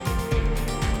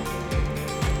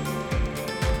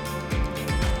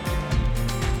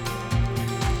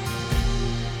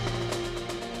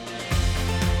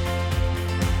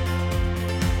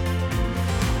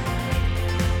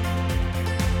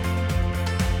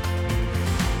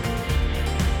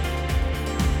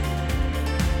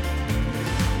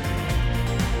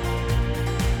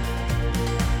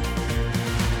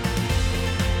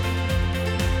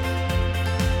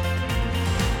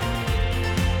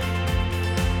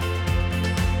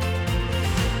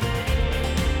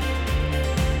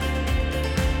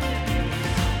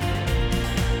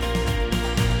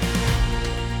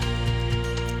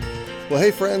Well,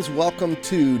 hey friends, welcome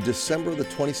to December the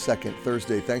 22nd,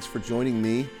 Thursday. Thanks for joining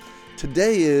me.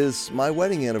 Today is my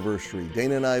wedding anniversary.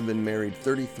 Dana and I have been married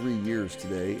 33 years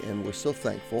today, and we're so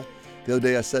thankful. The other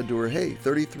day I said to her, hey,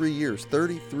 33 years.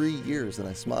 And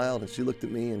I smiled, and she looked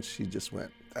at me, and she just went,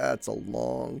 that's a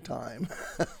long time.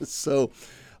 So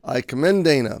I commend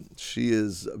Dana. She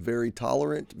is very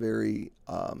tolerant, very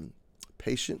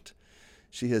patient.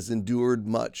 She has endured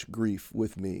much grief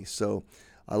with me. So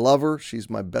I love her. She's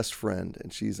my best friend,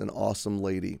 and she's an awesome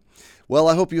lady. Well,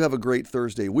 I hope you have a great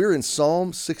Thursday. We're in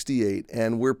Psalm 68,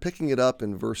 and we're picking it up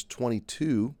in verse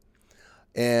 22.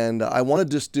 And I want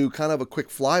to just do kind of a quick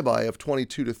flyby of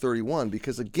 22 to 31,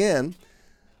 because again,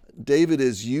 David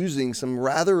is using some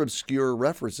rather obscure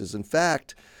references. In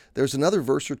fact, there's another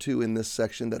verse or two in this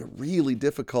section that are really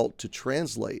difficult to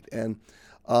translate. And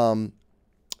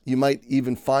you might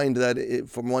even find that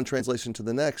from one translation to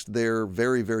the next, they're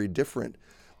very, very different.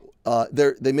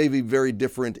 They may be very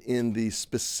different in the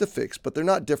specifics, but they're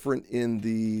not different in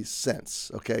the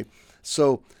sense. Okay,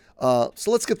 so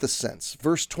let's get the sense.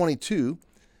 Verse 22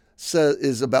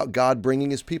 is about God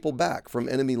bringing His people back from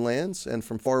enemy lands and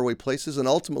from faraway places, and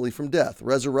ultimately from death,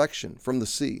 resurrection from the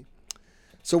sea.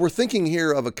 So we're thinking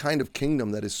here of a kind of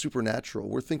kingdom that is supernatural.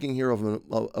 We're thinking here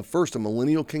of first a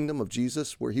millennial kingdom of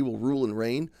Jesus, where He will rule and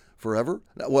reign forever.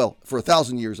 Well, for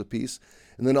 1,000 years of peace,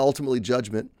 and then ultimately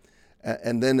judgment.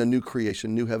 And then a new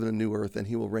creation, new heaven and new earth, and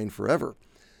He will reign forever.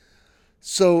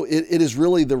 So it is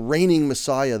really the reigning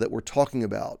Messiah that we're talking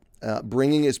about,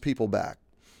 bringing His people back.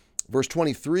 Verse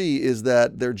 23 is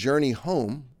that their journey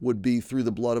home would be through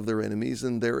the blood of their enemies,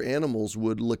 and their animals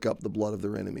would lick up the blood of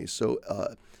their enemies. So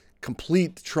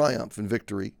complete triumph and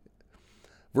victory.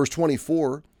 Verse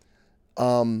 24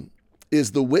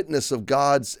 is the witness of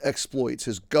God's exploits,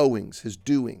 His goings, His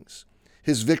doings,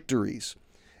 His victories.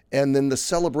 And then the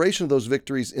celebration of those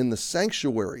victories in the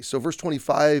sanctuary. So verse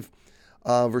 25,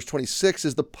 verse 26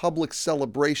 is the public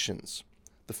celebrations,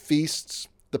 the feasts,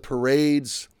 the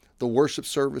parades, the worship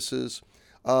services,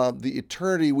 the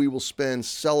eternity we will spend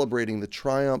celebrating the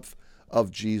triumph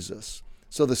of Jesus.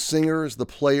 So the singers, the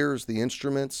players, the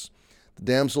instruments, the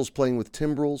damsels playing with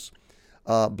timbrels,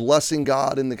 blessing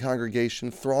God in the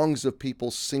congregation, throngs of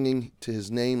people singing to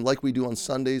His name like we do on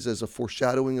Sundays as a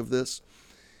foreshadowing of this.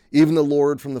 Even the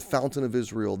Lord from the fountain of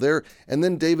Israel. There, and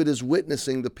then David is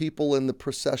witnessing the people in the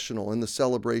processional, in the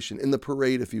celebration, in the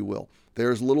parade, if you will.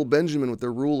 There's little Benjamin with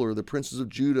their ruler, the princes of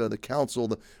Judah, the council,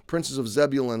 the princes of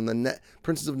Zebulun, the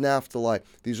princes of Naphtali.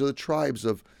 These are the tribes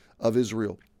of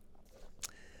Israel.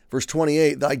 Verse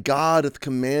 28, Thy God hath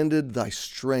commanded thy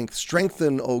strength.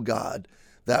 Strengthen, O God,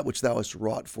 that which thou hast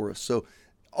wrought for us. So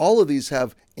all of these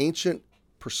have ancient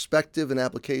perspective and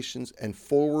applications, and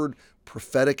forward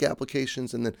prophetic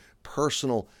applications, and then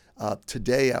personal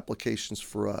today applications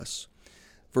for us.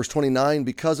 Verse 29,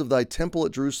 because of thy temple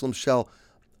at Jerusalem shall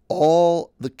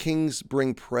all the kings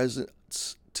bring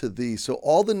presents to thee. So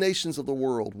all the nations of the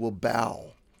world will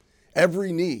bow.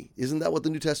 Every knee, isn't that what the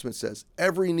New Testament says?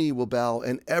 Every knee will bow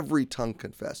and every tongue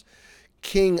confess.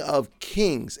 King of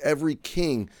kings, every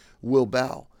king will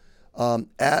bow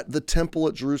at the temple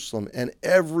at Jerusalem, and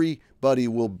everybody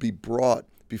will be brought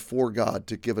before God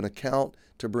to give an account,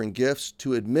 to bring gifts,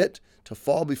 to admit, to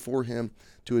fall before Him,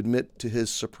 to admit to His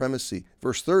supremacy.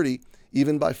 Verse 30,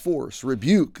 even by force,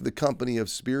 rebuke the company of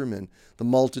spearmen, the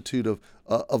multitude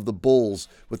of the bulls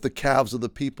with the calves of the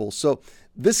people. So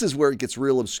this is where it gets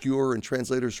real obscure and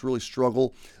translators really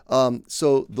struggle.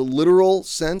 So the literal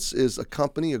sense is a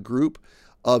company, a group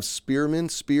of spearmen,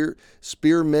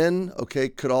 okay,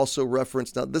 could also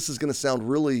reference, now this is going to sound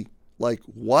really like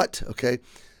what, okay?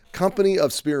 Company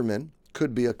of spearmen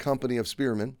could be a company of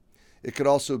spearmen. It could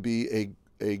also be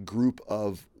a group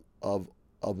of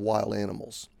wild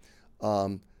animals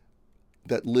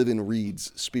that live in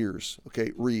reeds, spears,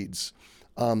 okay, reeds.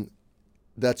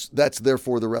 That's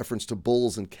therefore the reference to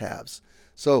bulls and calves.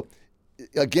 So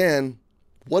again,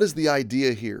 what is the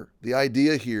idea here? The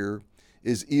idea here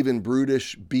is even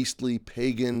brutish, beastly,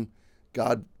 pagan,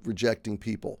 God-rejecting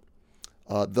people,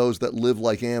 those that live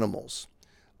like animals,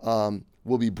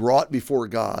 will be brought before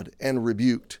God and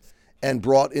rebuked and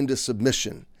brought into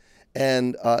submission.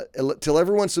 And till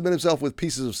everyone submit himself with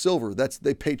pieces of silver,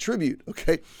 they pay tribute.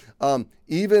 Okay,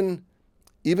 even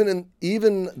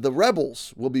the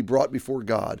rebels will be brought before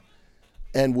God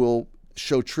and will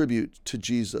show tribute to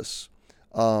Jesus.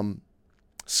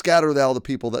 Scatter thou the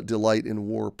people that delight in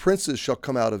war. Princes shall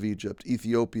come out of Egypt.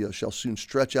 Ethiopia shall soon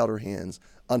stretch out her hands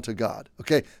unto God.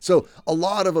 Okay, so a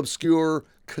lot of obscure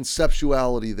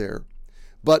conceptuality there,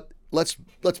 but let's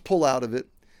pull out of it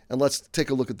and let's take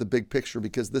a look at the big picture,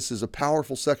 because this is a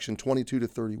powerful section, 22 to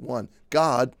 31.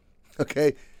 God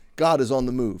God is on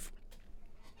the move.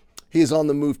 He is on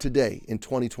the move today in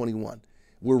 2021.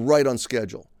 We're right on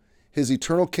schedule. His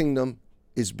eternal kingdom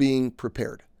is being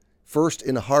prepared. First,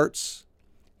 in hearts.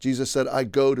 Jesus said, I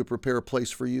go to prepare a place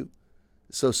for you.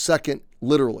 So second,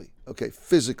 literally,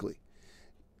 physically,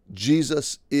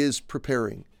 Jesus is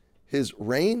preparing his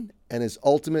reign and his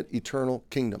ultimate eternal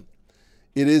kingdom.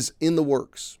 It is in the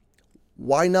works.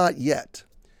 Why not yet?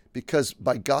 Because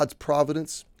by God's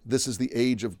providence, this is the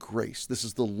age of grace. This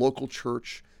is the local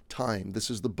church time. This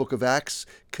is the book of Acts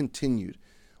continued.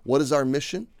 What is our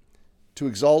mission? To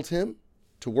exalt him,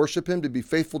 to worship him, to be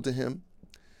faithful to him,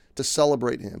 to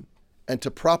celebrate him, and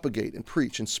to propagate and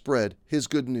preach and spread his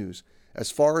good news as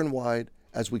far and wide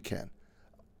as we can.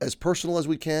 As personal as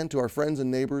we can to our friends and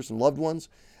neighbors and loved ones,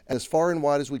 and as far and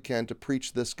wide as we can to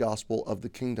preach this gospel of the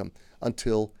kingdom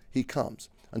until he comes.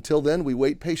 Until then, we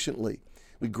wait patiently.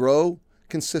 We grow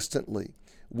consistently.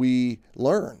 We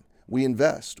learn. We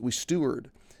invest. We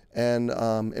steward. And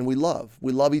we love.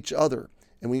 We love each other.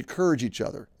 And we encourage each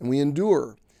other. And we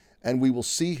endure. And we will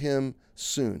see him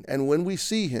soon. And when we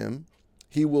see him,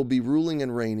 he will be ruling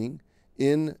and reigning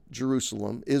in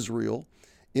Jerusalem, Israel,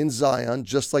 in Zion,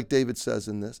 just like David says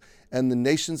in this. And the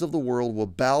nations of the world will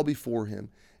bow before him,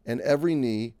 and every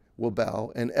knee will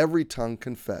bow, and every tongue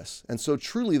confess. And so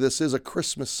truly this is a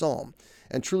Christmas psalm.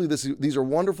 And truly these are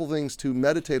wonderful things to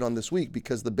meditate on this week,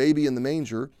 because the baby in the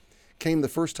manger came the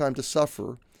first time to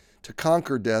suffer, to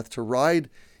conquer death, to ride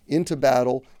into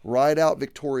battle, ride out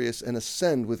victorious, and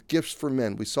ascend with gifts for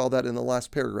men. We saw that in the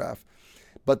last paragraph.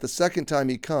 But the second time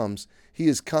he comes, he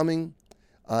is coming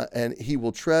and he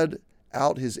will tread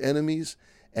out his enemies,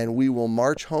 and we will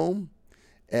march home,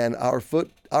 and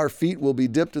our feet will be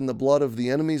dipped in the blood of the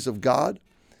enemies of God,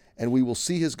 and we will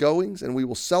see his goings, and we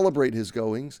will celebrate his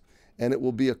goings, and it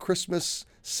will be a Christmas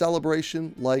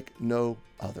celebration like no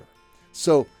other.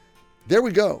 So there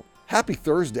we go. Happy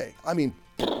Thursday. I mean,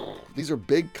 these are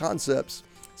big concepts.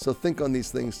 So think on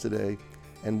these things today,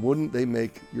 and wouldn't they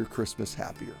make your Christmas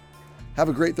happier? Have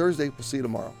a great Thursday. We'll see you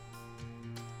tomorrow.